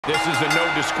This is a no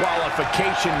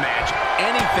disqualification match.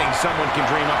 Anything someone can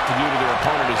dream up to do to their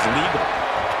opponent is legal.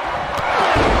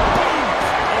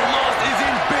 Omos is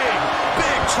in big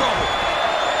trouble.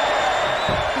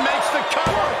 Makes the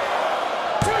cover.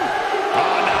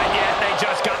 Oh, not yet. They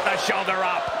just got the shoulder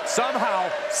up. Somehow,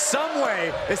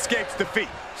 someway, escapes defeat.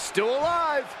 Still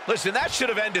alive. Listen, that should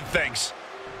have ended things.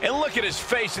 And look at his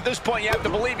face. At this point, you have to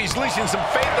believe he's losing some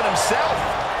faith in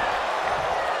himself.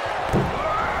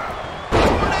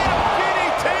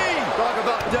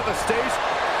 Devastation.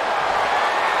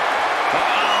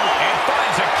 And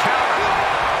finds a counter.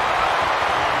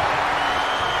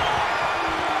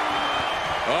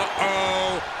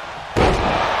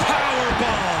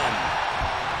 Powerbomb.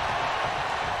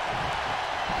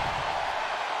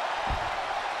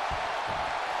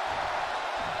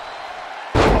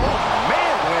 Oh,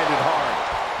 man, landed hard.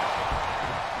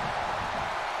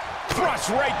 Thrust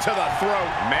right to the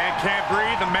throat. Man can't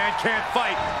breathe, the man can't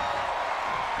fight.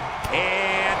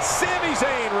 And Sami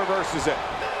Zayn reverses it.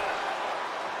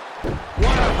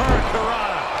 What a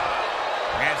hurricane.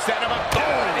 And set him up to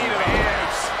the knee to the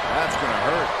hands. That's going to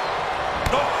hurt.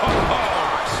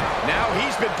 Now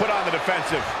he's been put on the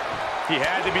defensive. He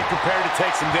had to be prepared to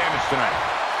take some damage tonight.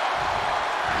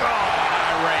 Oh,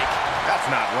 high rake. That's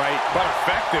not right, but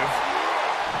effective.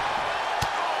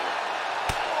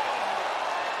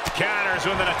 Counters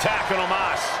with an attack on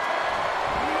Omos.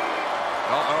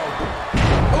 Uh-oh.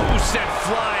 Sent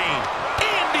flying,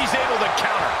 and he's able to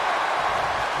counter.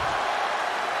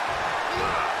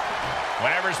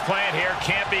 Whatever's playing here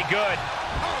can't be good.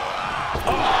 Oh,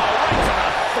 right to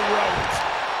the throat.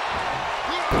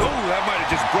 Ooh, that might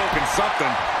have just broken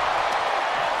something.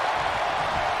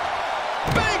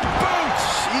 Big boot.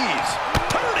 Jeez,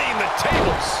 turning the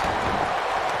tables.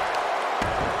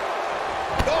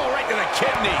 Oh, right to the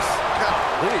kidneys.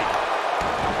 Golly.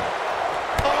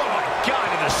 Oh, my God,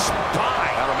 to the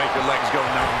spine. That'll make your legs go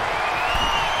numb.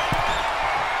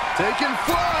 Taking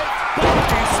flight.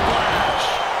 Body splash.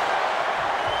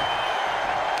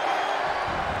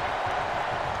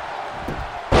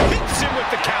 Hits him with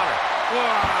the counter.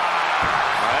 Well,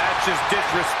 that's just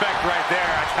disrespect right there.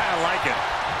 I kind of like it.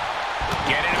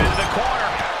 Get him into the corner.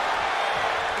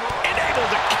 And able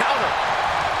to counter.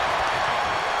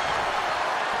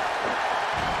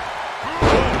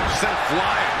 Boom, sent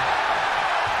flying.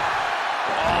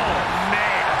 Oh,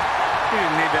 man. He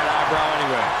didn't need that eyebrow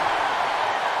anyway.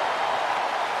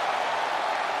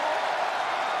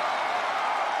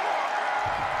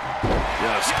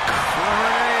 Just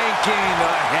cranking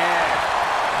the head.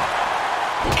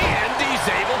 And he's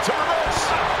able to reverse.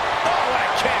 Oh, what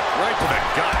a kick. Right to the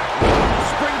gut.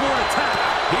 Springboard attack.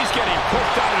 He's getting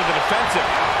pushed out into the defensive.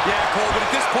 Yeah, Cole, but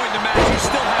at this point in the match, you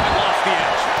still haven't lost the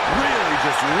edge. Really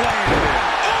just laying it in.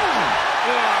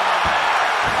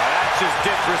 That's just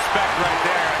disrespect right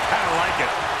there. I kind of like it.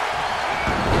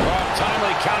 Oh,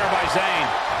 timely counter by Zayn.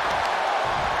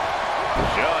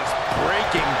 Just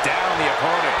breaking down the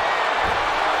opponent.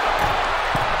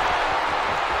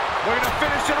 Looking to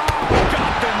finish it off.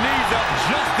 Got the knees up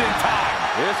just in time.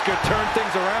 This could turn things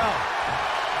around.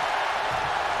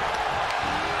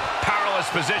 Powerless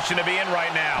position to be in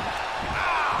right now.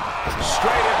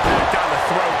 Straight impact down the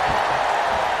throat.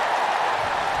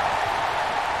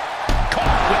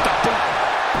 Caught with the boot.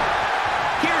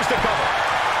 Here's the cover.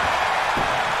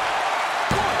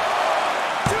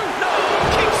 1, 2, no,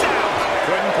 kicks out.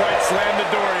 Couldn't quite slam the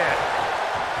door yet.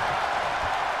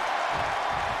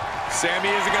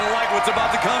 Sami isn't going to like what's about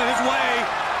to come his way.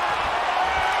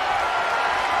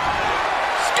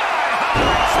 Sky high.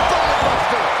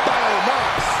 Buster by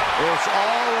Omos. It's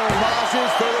all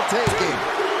Omos's for the taking.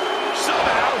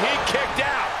 Somehow he kicked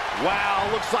out. Wow,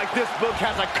 looks like this book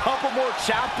has a couple more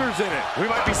chapters in it. We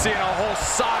might be seeing a whole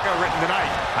saga written tonight.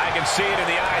 I can see it in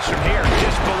the eyes from here.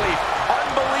 Disbelief.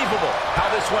 Unbelievable how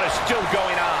this one is still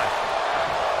going on.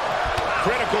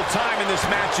 Critical time in this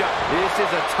matchup. This is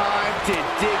a time to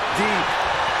dig deep.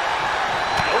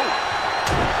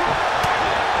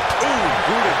 Ooh,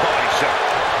 booted body shot.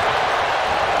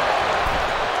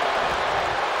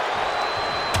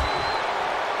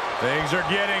 Things are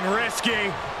getting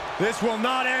risky. This will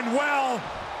not end well.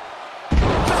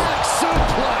 Back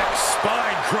suplex.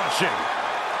 Spine crushing.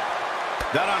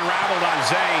 That unraveled on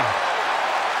Zayn.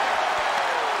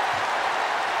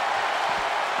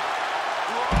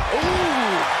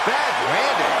 Ooh,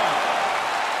 bad-handed.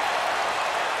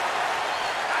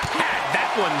 Had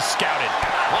that one scouted.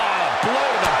 Oh, a blow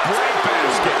to the break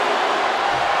basket.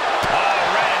 Oh,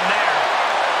 right in there.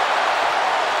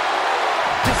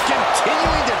 Just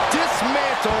continuing to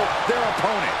dismantle their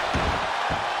opponent.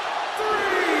 3.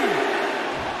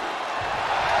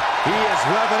 He is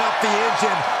revving up the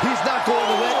engine. He's not going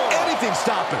to let anything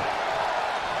stop him.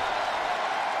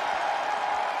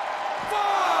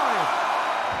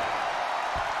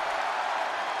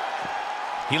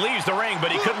 5. He leaves the ring, but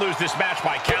he could lose this match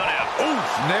by countout. Oof,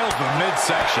 nails the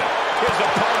midsection. His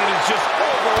opponent is just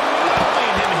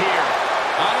overwhelming him here.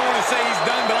 I don't want to say he's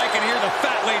done, but I can hear the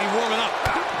fat lady warming up.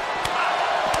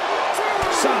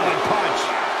 Solid punch.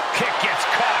 Kick gets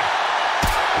caught.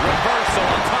 Reversal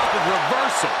on top of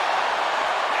reversal.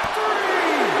 3.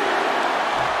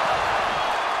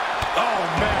 Oh,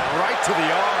 man, right to the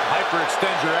arm.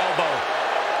 Hyperextend your elbow.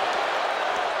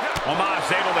 Omos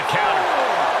able to counter.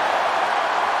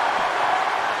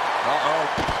 Uh-oh.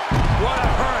 What a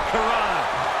hurricanrana.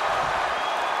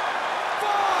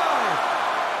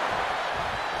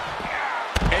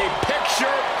 5. A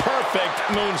picture-perfect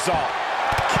moonsault.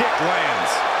 Kick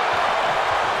lands.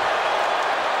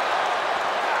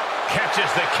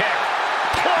 Catches the kick.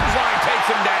 Clothesline takes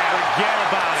him down. Forget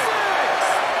about it.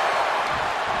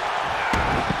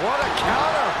 6. What a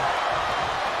counter.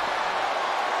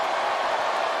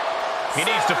 He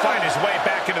needs to find his way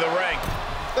back into the ring.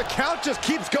 The count just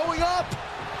keeps going up.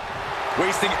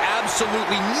 Wasting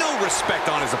absolutely no respect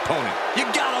on his opponent. You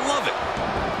gotta love it.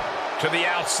 To the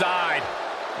outside.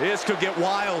 This could get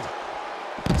wild.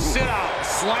 Sit out.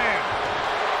 Slam.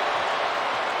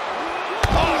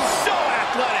 Oh, so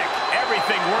athletic.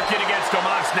 Everything working against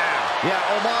Omos now. Yeah,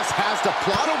 Omos has to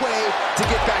plot a way to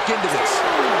get back into this.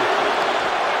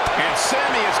 And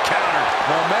Sami is countered.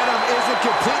 Momentum isn't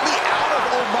completely out of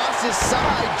Omos'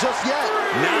 side just yet.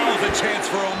 Now is a chance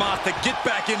for Omos to get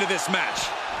back into this match.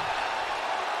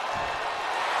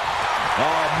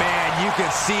 Oh, man, you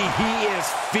can see he is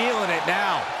feeling it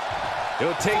now.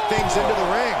 He'll take things into the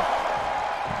ring.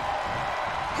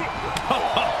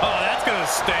 Oh, that's gonna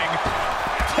sting.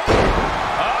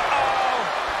 Uh-oh.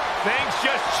 Things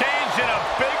just changed in a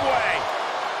big way.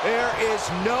 There is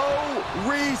no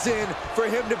reason for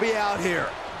him to be out here.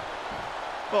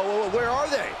 Well, where are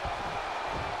they?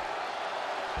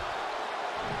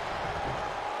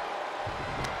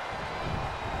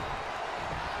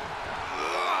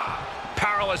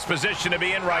 Powerless position to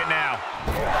be in right now.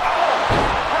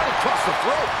 Right across the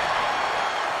throat.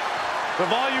 The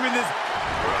volume in this...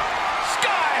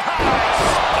 Sky high.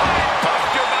 Spine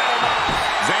buster by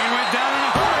Omos. Zayn went down in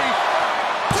a hurry.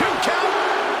 2 count.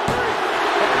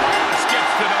 Omos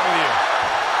gets the W.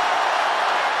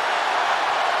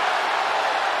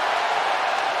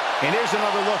 And here's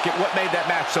another look at what made that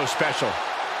match so special.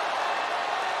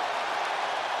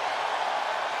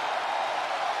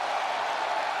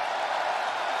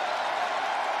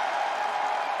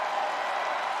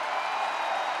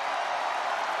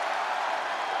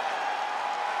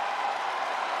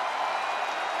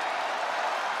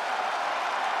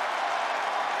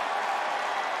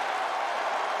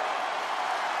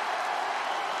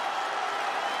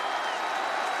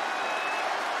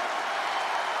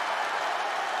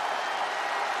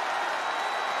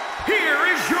 Here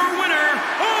is your winner,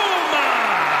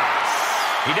 Omos!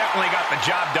 He definitely got the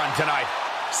job done tonight.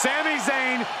 Sami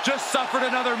Zayn just suffered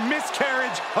another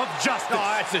miscarriage of justice.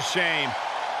 Oh, that's a shame.